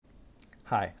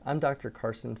Hi, I'm Dr.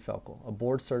 Carson Felkel, a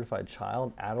board-certified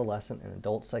child, adolescent, and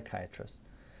adult psychiatrist.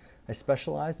 I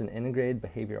specialize in integrated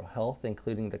behavioral health,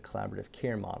 including the collaborative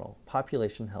care model,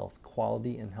 population health,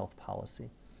 quality, and health policy.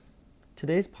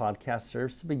 Today's podcast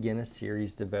serves to begin a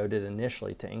series devoted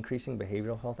initially to increasing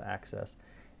behavioral health access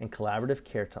and collaborative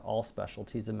care to all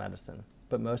specialties of medicine,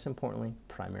 but most importantly,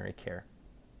 primary care.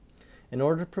 In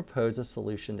order to propose a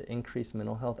solution to increase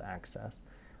mental health access,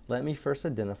 let me first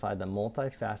identify the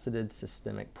multifaceted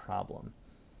systemic problem.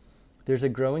 There's a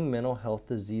growing mental health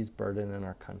disease burden in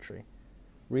our country.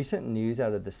 Recent news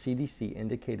out of the CDC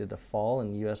indicated a fall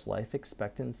in U.S. life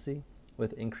expectancy,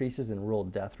 with increases in rural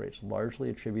death rates largely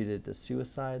attributed to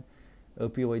suicide,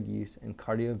 opioid use, and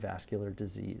cardiovascular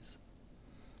disease.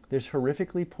 There's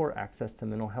horrifically poor access to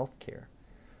mental health care.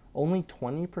 Only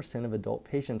 20% of adult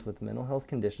patients with mental health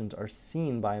conditions are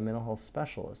seen by a mental health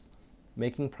specialist,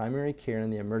 making primary care in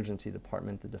the emergency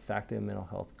department the de facto mental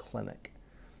health clinic.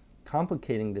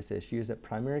 Complicating this issue is that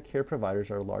primary care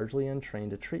providers are largely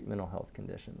untrained to treat mental health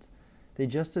conditions. They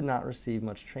just did not receive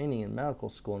much training in medical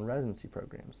school and residency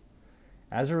programs.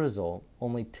 As a result,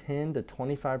 only 10 to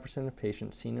 25% of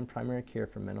patients seen in primary care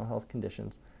for mental health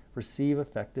conditions receive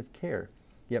effective care,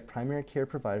 yet primary care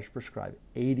providers prescribe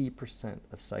 80%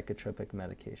 of psychotropic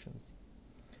medications.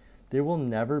 There will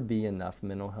never be enough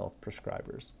mental health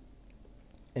prescribers.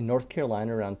 In North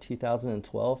Carolina around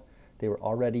 2012, they were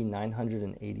already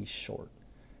 980 short.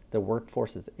 The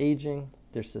workforce is aging,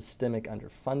 there's systemic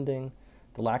underfunding,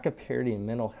 the lack of parity in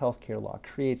mental health care law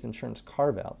creates insurance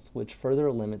carve-outs, which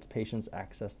further limits patients'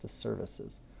 access to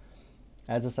services.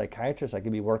 As a psychiatrist, I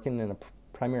could be working in a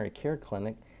primary care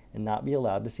clinic and not be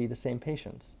allowed to see the same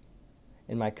patients.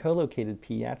 In my co-located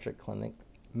pediatric clinic,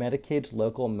 Medicaid's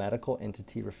local medical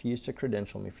entity refused to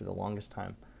credential me for the longest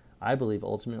time, I believe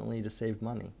ultimately to save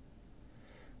money.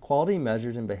 Quality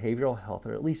measures in behavioral health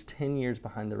are at least 10 years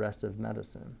behind the rest of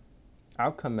medicine.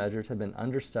 Outcome measures have been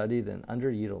understudied and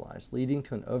underutilized, leading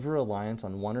to an over-reliance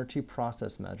on one or two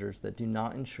process measures that do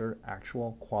not ensure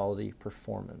actual quality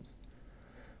performance.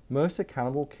 Most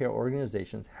accountable care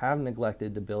organizations have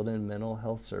neglected to build in mental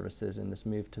health services in this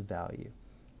move to value,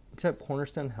 except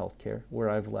Cornerstone Healthcare, where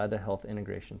I've led a health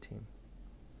integration team.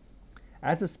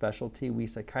 As a specialty, we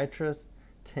psychiatrists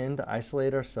tend to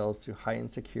isolate ourselves through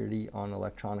heightened security on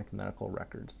electronic medical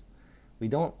records. We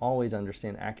don't always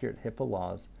understand accurate HIPAA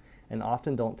laws and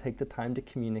often don't take the time to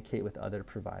communicate with other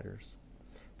providers.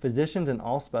 Physicians in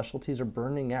all specialties are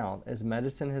burning out as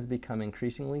medicine has become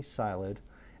increasingly siloed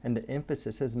and the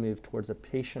emphasis has moved towards a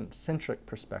patient-centric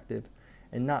perspective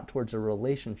and not towards a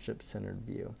relationship-centered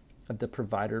view of the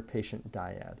provider-patient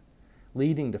dyad,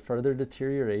 leading to further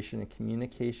deterioration in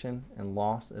communication and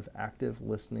loss of active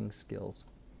listening skills.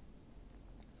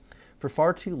 For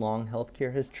far too long,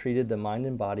 healthcare has treated the mind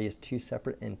and body as two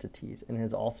separate entities and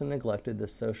has also neglected the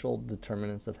social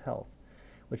determinants of health,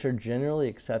 which are generally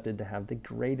accepted to have the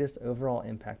greatest overall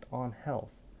impact on health.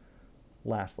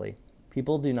 Lastly,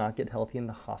 people do not get healthy in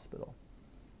the hospital.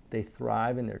 They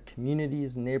thrive in their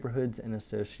communities, neighborhoods, and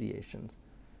associations.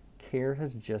 Care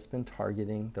has just been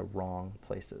targeting the wrong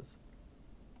places.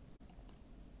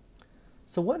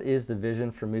 So what is the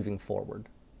vision for moving forward?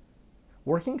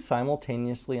 Working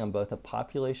simultaneously on both a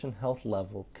population health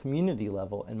level, community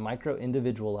level, and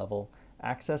micro-individual level,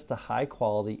 access to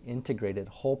high-quality, integrated,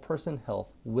 whole-person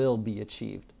health will be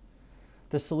achieved.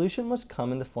 The solution must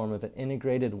come in the form of an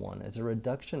integrated one, as a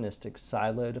reductionistic,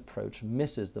 siloed approach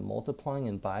misses the multiplying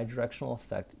and bidirectional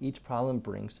effect each problem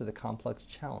brings to the complex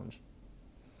challenge.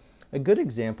 A good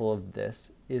example of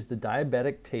this is the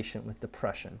diabetic patient with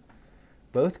depression.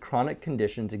 Both chronic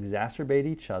conditions exacerbate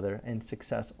each other, and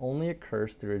success only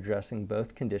occurs through addressing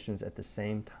both conditions at the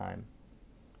same time.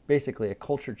 Basically, a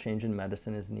culture change in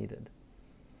medicine is needed.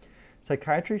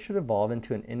 Psychiatry should evolve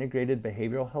into an integrated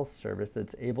behavioral health service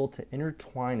that's able to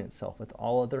intertwine itself with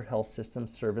all other health system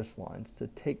service lines to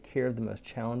take care of the most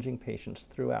challenging patients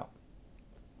throughout.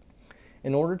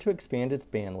 In order to expand its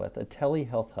bandwidth, a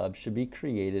telehealth hub should be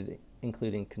created,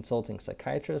 including consulting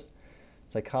psychiatrists,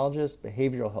 psychologists,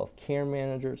 behavioral health care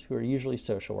managers, who are usually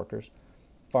social workers,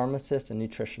 pharmacists, and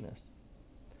nutritionists.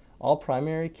 All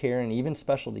primary care and even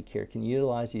specialty care can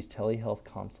utilize these telehealth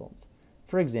consults.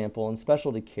 For example, in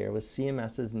specialty care with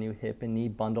CMS's new hip and knee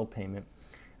bundle payment,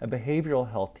 a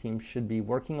behavioral health team should be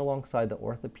working alongside the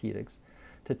orthopedics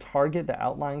to target the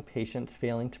outlying patients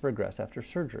failing to progress after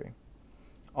surgery.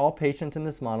 All patients in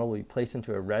this model will be placed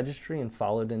into a registry and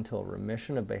followed until a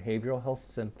remission of behavioral health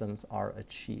symptoms are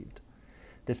achieved.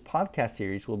 This podcast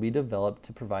series will be developed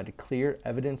to provide a clear,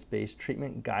 evidence-based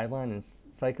treatment guideline and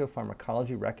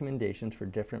psychopharmacology recommendations for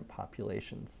different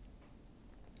populations.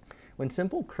 When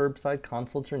simple curbside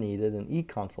consults are needed, an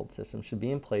e-consult system should be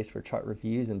in place for chart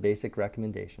reviews and basic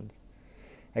recommendations.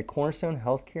 At Cornerstone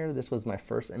Healthcare, this was my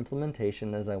first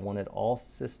implementation as I wanted all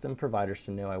system providers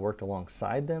to know I worked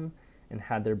alongside them and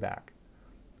had their back.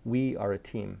 We are a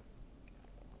team.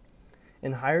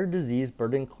 In higher disease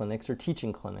burden clinics or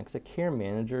teaching clinics, a care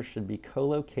manager should be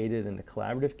co-located and the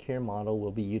collaborative care model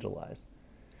will be utilized.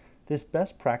 This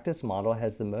best practice model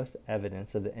has the most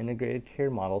evidence of the integrated care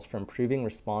models for improving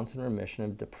response and remission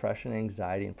of depression,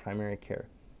 anxiety, and primary care.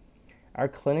 Our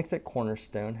clinics at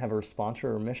Cornerstone have a response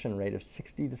or remission rate of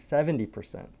 60 to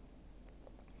 70%.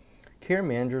 Care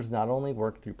managers not only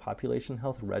work through population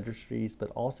health registries,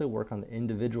 but also work on the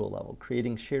individual level,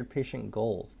 creating shared patient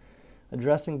goals,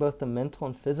 addressing both the mental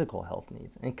and physical health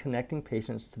needs, and connecting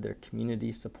patients to their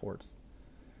community supports.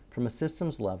 From a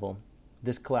systems level,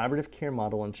 this collaborative care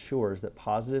model ensures that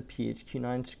positive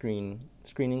PHQ-9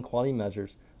 screening quality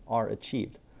measures are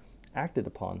achieved, acted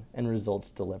upon, and results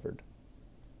delivered.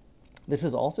 This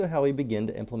is also how we begin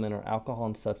to implement our alcohol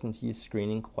and substance use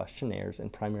screening questionnaires in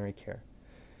primary care.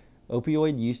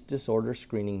 Opioid use disorder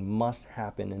screening must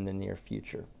happen in the near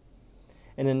future.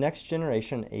 In a next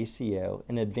generation ACO,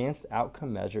 an advanced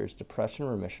outcome measure is depression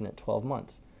remission at 12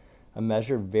 months, a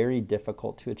measure very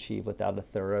difficult to achieve without a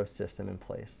thorough system in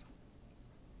place.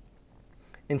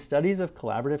 In studies of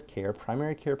collaborative care,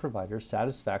 primary care providers'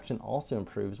 satisfaction also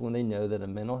improves when they know that a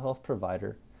mental health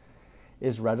provider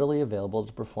is readily available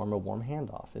to perform a warm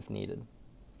handoff if needed.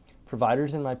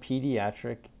 Providers in my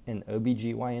pediatric and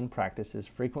OBGYN practices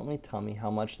frequently tell me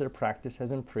how much their practice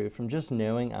has improved from just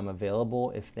knowing I'm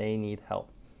available if they need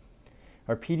help.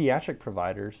 Our pediatric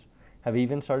providers have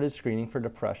even started screening for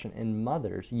depression in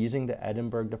mothers using the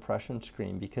Edinburgh Depression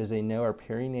Screen because they know our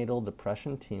perinatal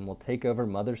depression team will take over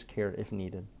mother's care if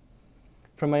needed.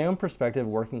 From my own perspective,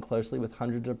 working closely with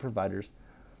hundreds of providers,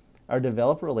 our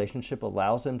developed relationship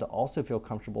allows them to also feel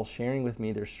comfortable sharing with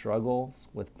me their struggles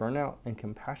with burnout and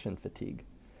compassion fatigue.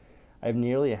 I have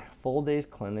nearly a full day's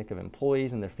clinic of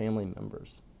employees and their family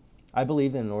members. I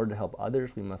believe that in order to help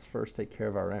others, we must first take care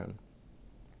of our own.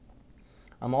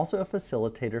 I'm also a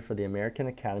facilitator for the American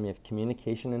Academy of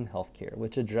Communication in Healthcare,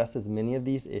 which addresses many of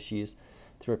these issues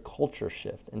through a culture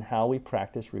shift in how we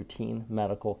practice routine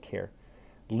medical care,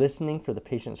 listening for the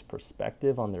patient's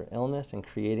perspective on their illness and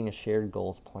creating a shared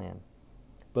goals plan.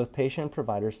 Both patient and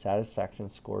provider satisfaction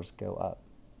scores go up.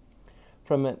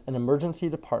 From an emergency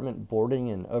department boarding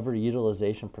and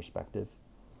overutilization perspective,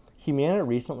 Humana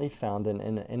recently found that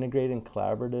in an integrated and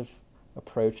collaborative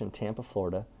approach in Tampa,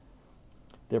 Florida,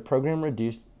 their program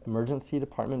reduced emergency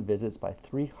department visits by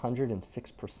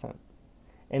 306%.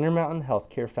 Intermountain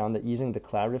Healthcare found that using the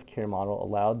collaborative care model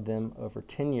allowed them over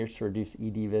 10 years to reduce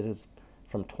ED visits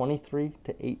from 23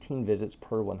 to 18 visits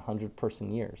per 100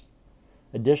 person years.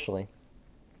 Additionally,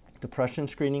 depression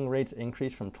screening rates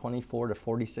increased from 24 to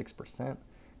 46%.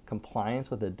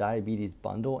 Compliance with the diabetes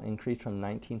bundle increased from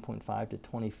 19.5 to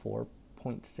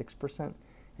 24.6%,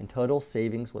 and total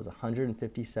savings was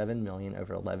 $157 million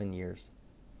over 11 years.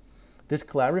 This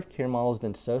collaborative care model has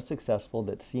been so successful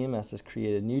that CMS has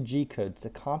created new G-codes to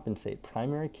compensate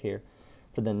primary care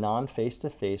for the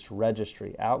non-face-to-face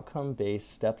registry,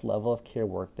 outcome-based step level of care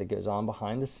work that goes on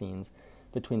behind the scenes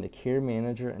between the care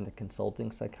manager and the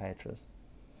consulting psychiatrist.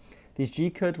 These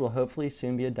G-codes will hopefully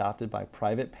soon be adopted by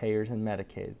private payers and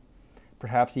Medicaid,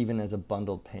 perhaps even as a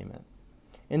bundled payment.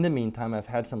 In the meantime, I've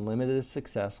had some limited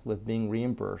success with being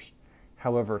reimbursed.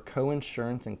 However,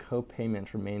 co-insurance and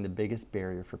co-payments remain the biggest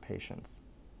barrier for patients.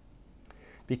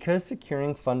 Because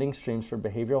securing funding streams for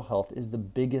behavioral health is the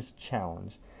biggest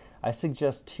challenge, I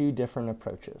suggest two different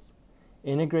approaches.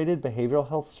 Integrated behavioral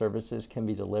health services can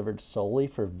be delivered solely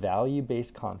for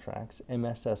value-based contracts,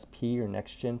 MSSP or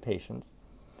next-gen patients.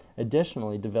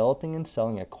 Additionally, developing and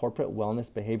selling a corporate wellness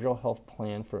behavioral health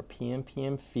plan for a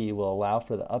PMPM fee will allow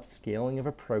for the upscaling of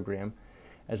a program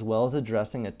as well as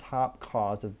addressing a top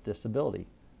cause of disability,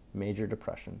 major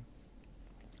depression.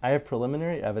 I have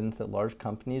preliminary evidence that large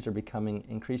companies are becoming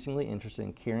increasingly interested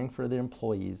in caring for their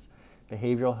employees'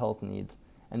 behavioral health needs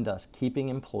and thus keeping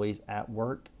employees at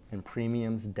work and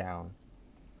premiums down.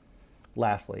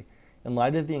 Lastly, in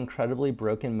light of the incredibly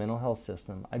broken mental health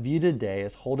system, I view today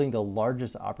as holding the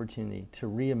largest opportunity to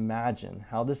reimagine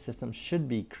how the system should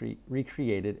be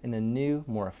recreated in a new,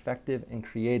 more effective and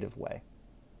creative way.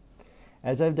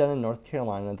 As I've done in North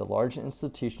Carolina, the large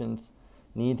institutions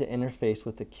need to interface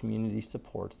with the community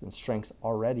supports and strengths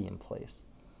already in place.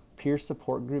 Peer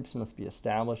support groups must be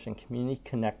established and community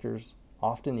connectors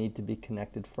often need to be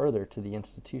connected further to the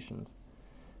institutions.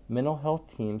 Mental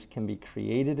health teams can be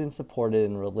created and supported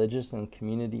in religious and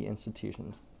community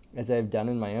institutions. as I have done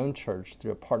in my own church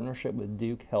through a partnership with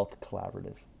Duke Health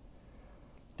Collaborative.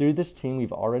 Through this team,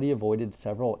 we've already avoided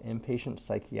several inpatient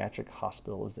psychiatric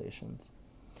hospitalizations.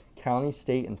 County,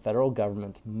 state, and federal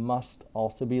governments must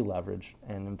also be leveraged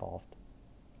and involved.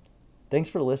 Thanks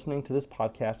for listening to this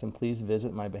podcast, and please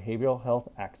visit my Behavioral Health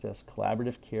Access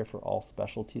Collaborative Care for All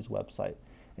Specialties website,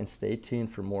 and stay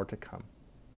tuned for more to come.